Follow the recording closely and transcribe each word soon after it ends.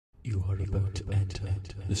You are about to enter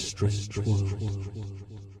the strange world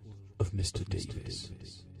of Mr. Davis.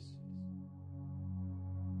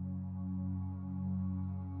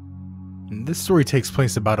 This story takes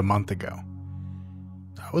place about a month ago.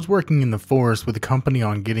 I was working in the forest with a company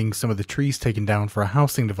on getting some of the trees taken down for a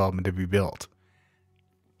housing development to be built.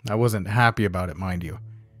 I wasn't happy about it, mind you.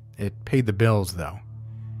 It paid the bills, though.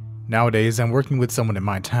 Nowadays, I'm working with someone in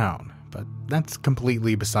my town, but that's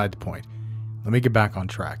completely beside the point. Let me get back on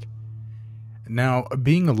track. Now,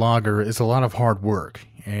 being a logger is a lot of hard work,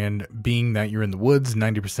 and being that you're in the woods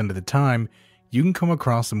 90% of the time, you can come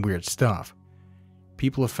across some weird stuff.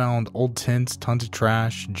 People have found old tents, tons of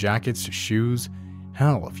trash, jackets, shoes.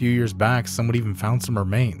 Hell, a few years back, someone even found some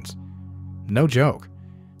remains. No joke.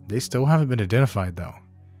 They still haven't been identified, though.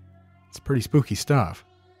 It's pretty spooky stuff.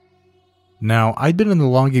 Now, I'd been in the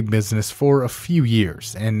logging business for a few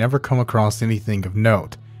years and never come across anything of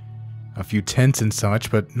note. A few tents and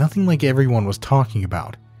such, but nothing like everyone was talking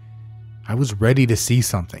about. I was ready to see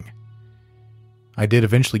something. I did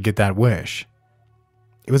eventually get that wish.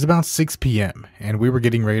 It was about 6 p.m., and we were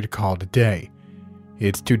getting ready to call it a day.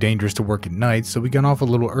 It's too dangerous to work at night, so we got off a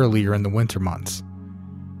little earlier in the winter months.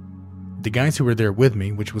 The guys who were there with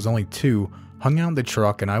me, which was only 2, hung out in the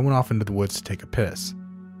truck, and I went off into the woods to take a piss.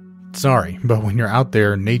 Sorry, but when you're out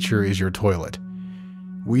there, nature is your toilet.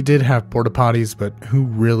 We did have porta potties, but who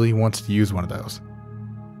really wants to use one of those?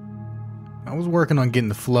 I was working on getting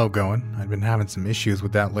the flow going. I'd been having some issues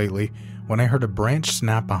with that lately when I heard a branch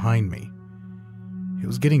snap behind me. It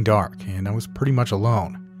was getting dark, and I was pretty much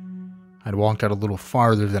alone. I'd walked out a little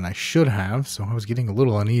farther than I should have, so I was getting a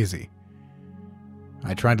little uneasy.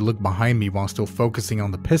 I tried to look behind me while still focusing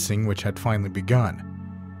on the pissing, which had finally begun.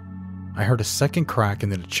 I heard a second crack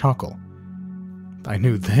and then a chuckle. I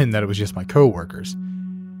knew then that it was just my coworkers.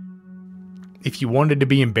 If you wanted to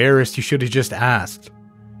be embarrassed, you should have just asked.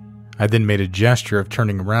 I then made a gesture of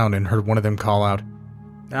turning around and heard one of them call out,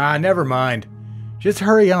 "Ah, never mind. Just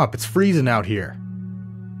hurry up, it's freezing out here."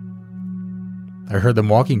 I heard them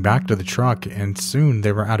walking back to the truck, and soon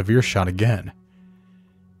they were out of earshot again.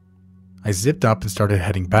 I zipped up and started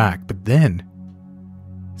heading back, but then,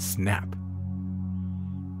 snap.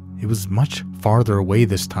 It was much farther away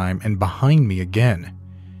this time and behind me again.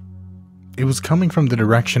 It was coming from the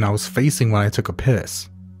direction I was facing when I took a piss.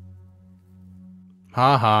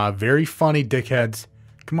 Haha, very funny, dickheads.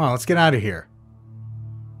 Come on, let's get out of here.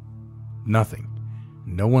 Nothing.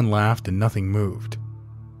 No one laughed and nothing moved.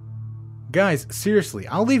 Guys, seriously,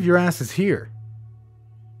 I'll leave your asses here.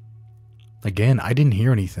 Again, I didn't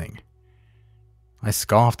hear anything. I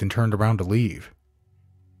scoffed and turned around to leave.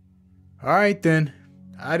 Alright then.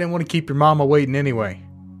 I didn't want to keep your mama waiting anyway.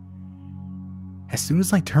 As soon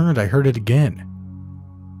as I turned, I heard it again.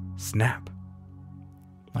 Snap.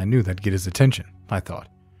 I knew that'd get his attention, I thought.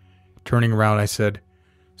 Turning around, I said,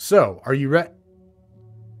 "So, are you ready?"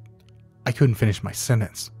 I couldn't finish my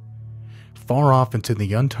sentence. Far off into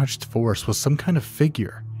the untouched forest was some kind of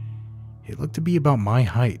figure. It looked to be about my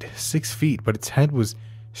height, 6 feet, but its head was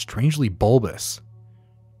strangely bulbous.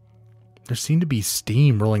 There seemed to be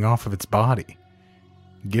steam rolling off of its body.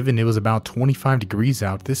 Given it was about 25 degrees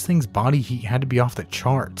out, this thing's body heat had to be off the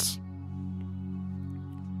charts.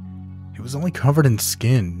 It was only covered in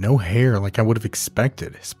skin, no hair like I would have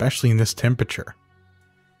expected, especially in this temperature.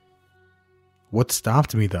 What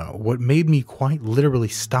stopped me though, what made me quite literally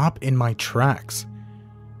stop in my tracks,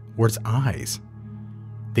 were its eyes.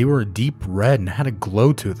 They were a deep red and had a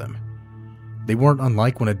glow to them. They weren't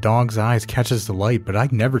unlike when a dog's eyes catches the light, but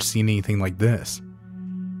I'd never seen anything like this.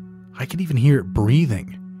 I could even hear it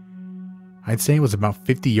breathing. I'd say it was about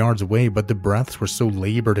 50 yards away, but the breaths were so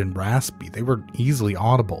labored and raspy, they were easily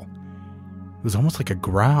audible. It was almost like a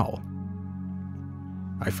growl.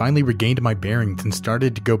 I finally regained my bearings and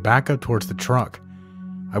started to go back up towards the truck.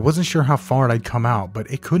 I wasn't sure how far I'd come out, but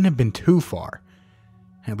it couldn't have been too far.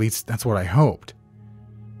 At least that's what I hoped.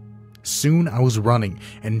 Soon I was running,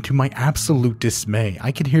 and to my absolute dismay,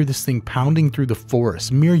 I could hear this thing pounding through the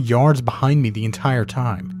forest, mere yards behind me the entire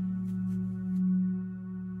time.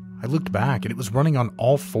 I looked back, and it was running on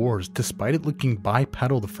all fours, despite it looking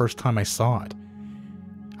bipedal the first time I saw it.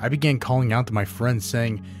 I began calling out to my friends,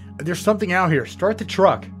 saying, "There's something out here, start the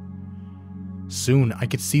truck." Soon I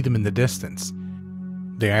could see them in the distance.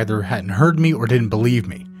 They either hadn't heard me or didn't believe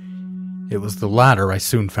me. It was the latter, I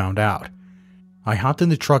soon found out. I hopped in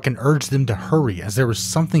the truck and urged them to hurry as there was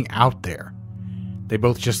something out there. They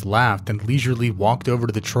both just laughed and leisurely walked over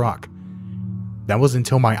to the truck. That was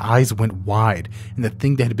until my eyes went wide and the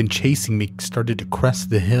thing that had been chasing me started to crest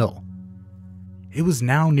the hill. It was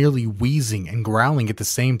now nearly wheezing and growling at the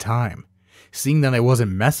same time, Seeing that I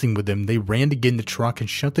wasn't messing with them, they ran to get in the truck and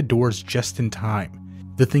shut the doors just in time.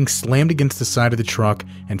 The thing slammed against the side of the truck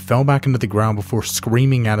and fell back into the ground before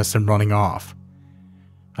screaming at us and running off.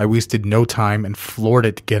 I wasted no time and floored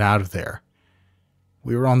it to get out of there.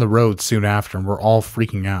 We were on the road soon after and were all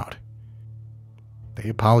freaking out. They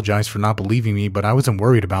apologized for not believing me, but I wasn't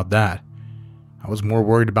worried about that. I was more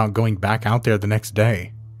worried about going back out there the next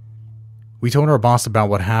day. We told our boss about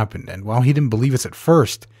what happened, and while he didn't believe us at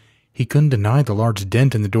first, he couldn't deny the large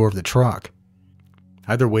dent in the door of the truck.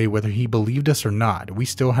 Either way, whether he believed us or not, we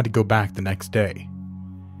still had to go back the next day.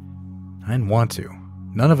 I didn't want to.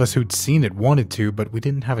 None of us who'd seen it wanted to, but we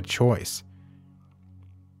didn't have a choice.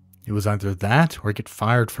 It was either that or get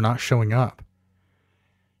fired for not showing up.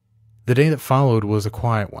 The day that followed was a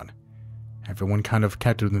quiet one. Everyone kind of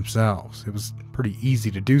kept to themselves. It was pretty easy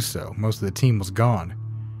to do so. Most of the team was gone.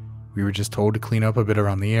 We were just told to clean up a bit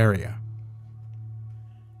around the area.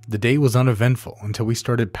 The day was uneventful until we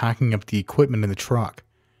started packing up the equipment in the truck.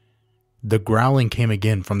 The growling came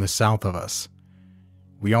again from the south of us.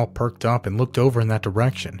 We all perked up and looked over in that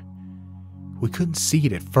direction. We couldn't see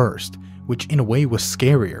it at first, which in a way was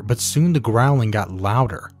scarier, but soon the growling got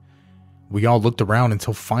louder. We all looked around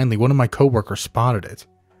until finally one of my coworkers spotted it.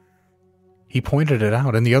 He pointed it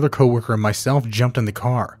out and the other coworker and myself jumped in the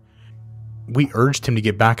car. We urged him to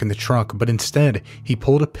get back in the truck, but instead, he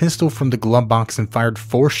pulled a pistol from the glove box and fired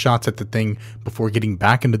 4 shots at the thing before getting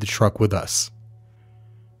back into the truck with us.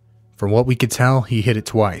 From what we could tell, he hit it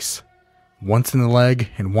twice. Once in the leg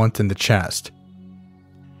and once in the chest.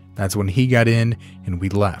 That's when he got in and we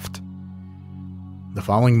left. The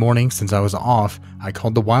following morning, since I was off, I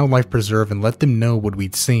called the wildlife preserve and let them know what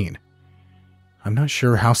we'd seen. I'm not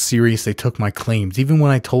sure how serious they took my claims, even when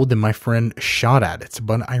I told them my friend shot at it,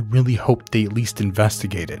 but I really hoped they at least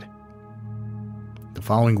investigated. The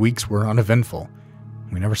following weeks were uneventful.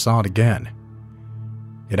 We never saw it again.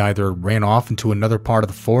 It either ran off into another part of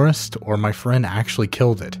the forest, or my friend actually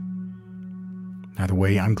killed it. Either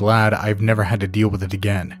way, I'm glad I've never had to deal with it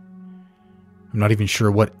again. I'm not even sure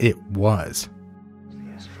what it was.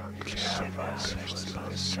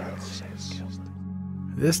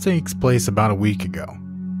 This takes place about a week ago.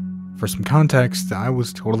 For some context, I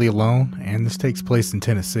was totally alone, and this takes place in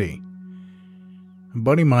Tennessee. A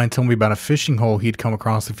buddy of mine told me about a fishing hole he'd come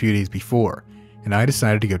across a few days before, and I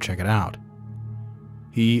decided to go check it out.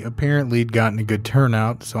 He apparently had gotten a good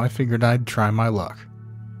turnout, so I figured I'd try my luck.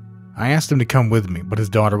 I asked him to come with me, but his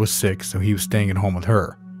daughter was sick, so he was staying at home with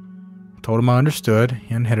her. I told him I understood,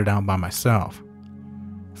 and headed out by myself.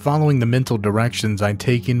 Following the mental directions I'd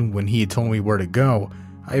taken when he had told me where to go,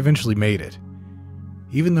 I eventually made it.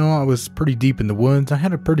 Even though I was pretty deep in the woods, I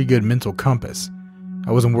had a pretty good mental compass.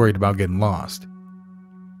 I wasn't worried about getting lost.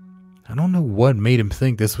 I don't know what made him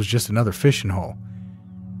think this was just another fishing hole.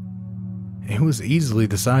 It was easily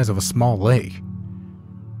the size of a small lake.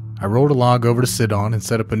 I rolled a log over to sit on and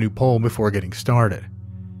set up a new pole before getting started.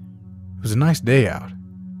 It was a nice day out.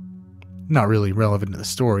 Not really relevant to the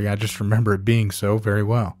story, I just remember it being so very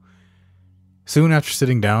well. Soon after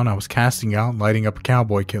sitting down, I was casting out and lighting up a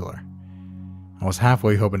cowboy killer. I was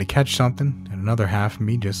halfway hoping to catch something, and another half of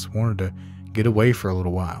me just wanted to get away for a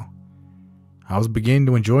little while. I was beginning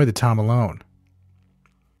to enjoy the time alone.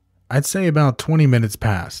 I'd say about 20 minutes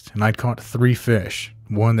passed, and I'd caught 3 fish,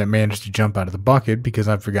 one that managed to jump out of the bucket because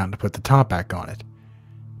I'd forgotten to put the top back on it.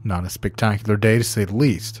 Not a spectacular day to say the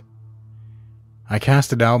least. I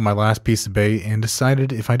casted out my last piece of bait and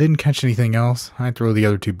decided if I didn't catch anything else, I'd throw the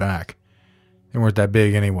other 2 back. They weren't that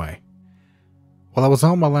big anyway. While I was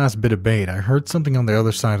on my last bit of bait, I heard something on the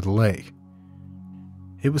other side of the lake.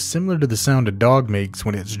 It was similar to the sound a dog makes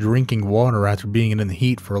when it's drinking water after being in the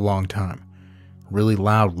heat for a long time. A really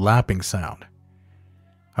loud lapping sound.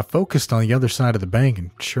 I focused on the other side of the bank,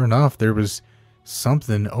 and sure enough, there was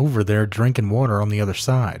something over there drinking water on the other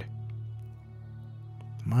side.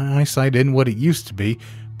 My eyesight isn't what it used to be,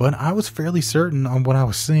 but I was fairly certain on what I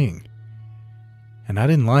was seeing. And I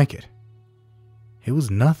didn't like it. It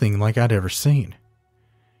was nothing like I'd ever seen.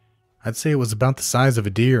 I'd say it was about the size of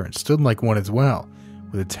a deer and stood like one as well,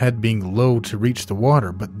 with its head being low to reach the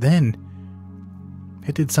water, but then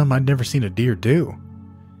it did something I'd never seen a deer do.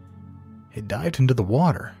 It dived into the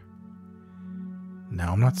water.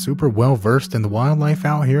 Now, I'm not super well versed in the wildlife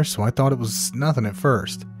out here, so I thought it was nothing at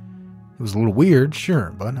first. It was a little weird,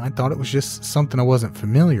 sure, but I thought it was just something I wasn't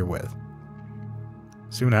familiar with.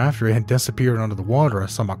 Soon after it had disappeared under the water, I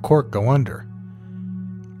saw my cork go under.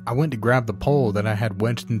 I went to grab the pole that I had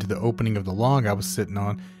wedged into the opening of the log I was sitting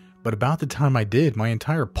on, but about the time I did, my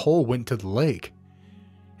entire pole went into the lake.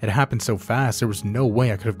 It happened so fast, there was no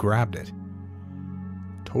way I could have grabbed it.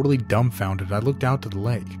 Totally dumbfounded, I looked out to the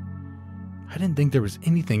lake. I didn't think there was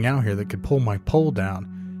anything out here that could pull my pole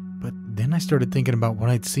down, but then I started thinking about what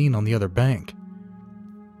I'd seen on the other bank.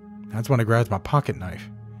 That's when I grabbed my pocket knife.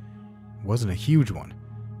 It wasn't a huge one,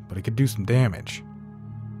 but it could do some damage.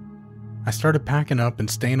 I started packing up and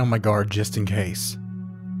staying on my guard just in case.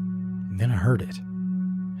 And then I heard it.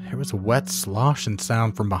 There was a wet sloshing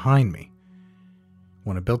sound from behind me.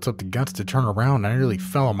 When I built up the guts to turn around, I nearly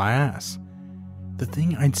fell on my ass. The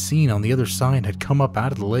thing I'd seen on the other side had come up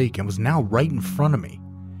out of the lake and was now right in front of me.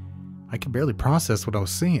 I could barely process what I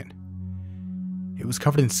was seeing. It was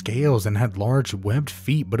covered in scales and had large webbed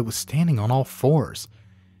feet, but it was standing on all fours.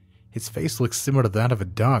 Its face looked similar to that of a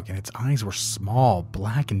duck, and its eyes were small,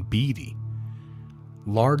 black, and beady.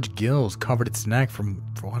 Large gills covered its neck. From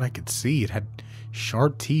what I could see, it had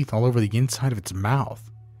sharp teeth all over the inside of its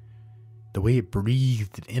mouth. The way it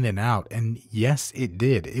breathed in and out, and yes, it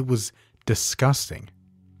did. It was disgusting.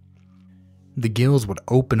 The gills would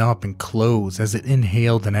open up and close as it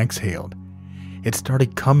inhaled and exhaled. It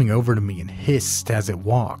started coming over to me and hissed as it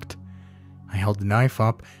walked. I held the knife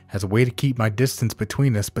up as a way to keep my distance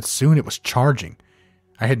between us, but soon it was charging.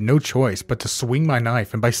 I had no choice but to swing my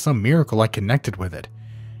knife, and by some miracle I connected with it.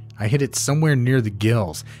 I hit it somewhere near the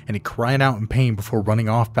gills, and it cried out in pain before running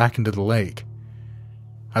off back into the lake.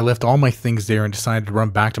 I left all my things there and decided to run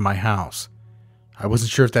back to my house. I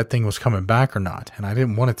wasn't sure if that thing was coming back or not, and I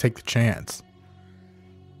didn't want to take the chance.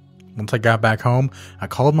 Once I got back home, I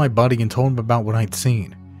called my buddy and told him about what I'd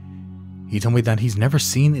seen. He told me that he's never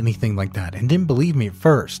seen anything like that and didn't believe me at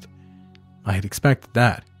first. I had expected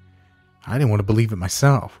that. I didn't want to believe it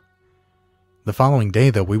myself. The following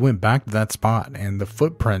day, though, we went back to that spot, and the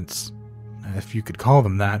footprints, if you could call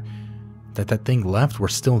them that thing left were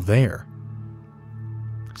still there.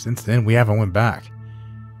 Since then, we haven't went back.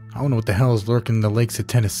 I don't know what the hell is lurking in the lakes of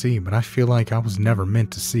Tennessee, but I feel like I was never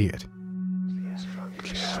meant to see it.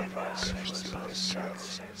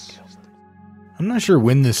 I'm not sure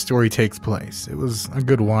when this story takes place. It was a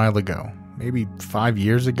good while ago, maybe 5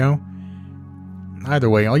 years ago. Either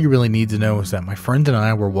way, all you really need to know is that my friend and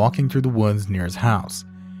I were walking through the woods near his house.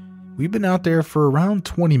 We'd been out there for around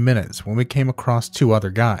 20 minutes when we came across two other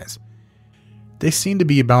guys. They seemed to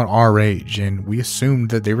be about our age, and we assumed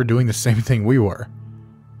that they were doing the same thing we were.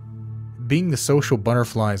 Being the social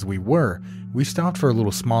butterflies we were, we stopped for a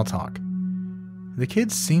little small talk. The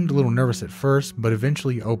kids seemed a little nervous at first, but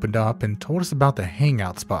eventually opened up and told us about the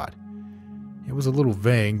hangout spot. It was a little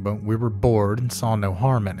vague, but we were bored and saw no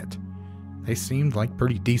harm in it. They seemed like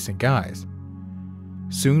pretty decent guys.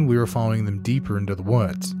 Soon we were following them deeper into the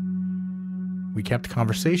woods. We kept the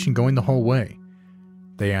conversation going the whole way.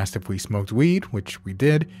 They asked if we smoked weed, which we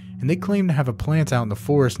did, and they claimed to have a plant out in the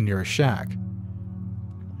forest near a shack.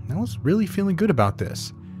 I was really feeling good about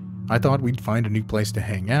this. I thought we'd find a new place to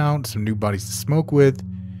hang out, some new buddies to smoke with.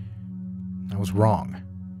 I was wrong.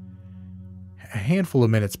 A handful of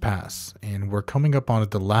minutes pass, and we're coming up on a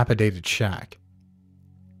dilapidated shack.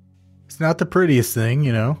 It's not the prettiest thing,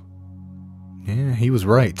 you know. Yeah, he was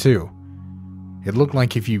right, too. It looked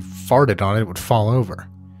like if you farted on it, it would fall over.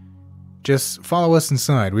 Just follow us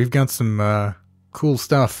inside. We've got some, cool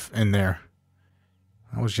stuff in there.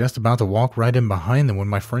 I was just about to walk right in behind them when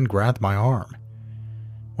my friend grabbed my arm.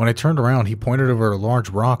 When I turned around, he pointed over a large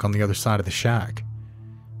rock on the other side of the shack.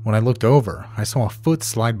 When I looked over, I saw a foot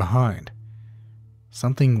slide behind.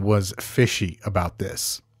 Something was fishy about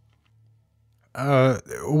this.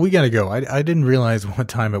 We gotta go. I didn't realize what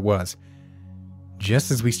time it was.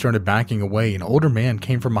 Just as we started backing away, an older man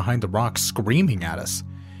came from behind the rock screaming at us.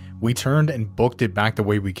 We turned and booked it back the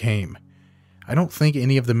way we came. I don't think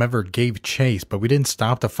any of them ever gave chase, but we didn't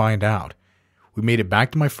stop to find out. We made it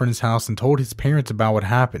back to my friend's house and told his parents about what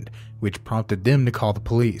happened, which prompted them to call the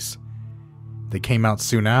police. They came out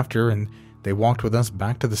soon after, and they walked with us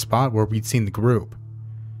back to the spot where we'd seen the group.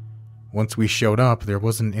 Once we showed up, there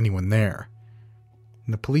wasn't anyone there.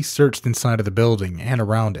 The police searched inside of the building and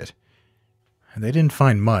around it. They didn't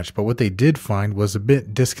find much, but what they did find was a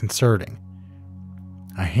bit disconcerting.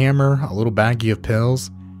 A hammer, a little baggie of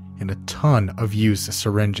pills, and a ton of used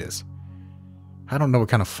syringes. I don't know what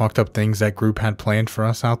kind of fucked up things that group had planned for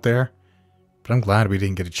us out there, but I'm glad we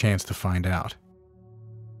didn't get a chance to find out.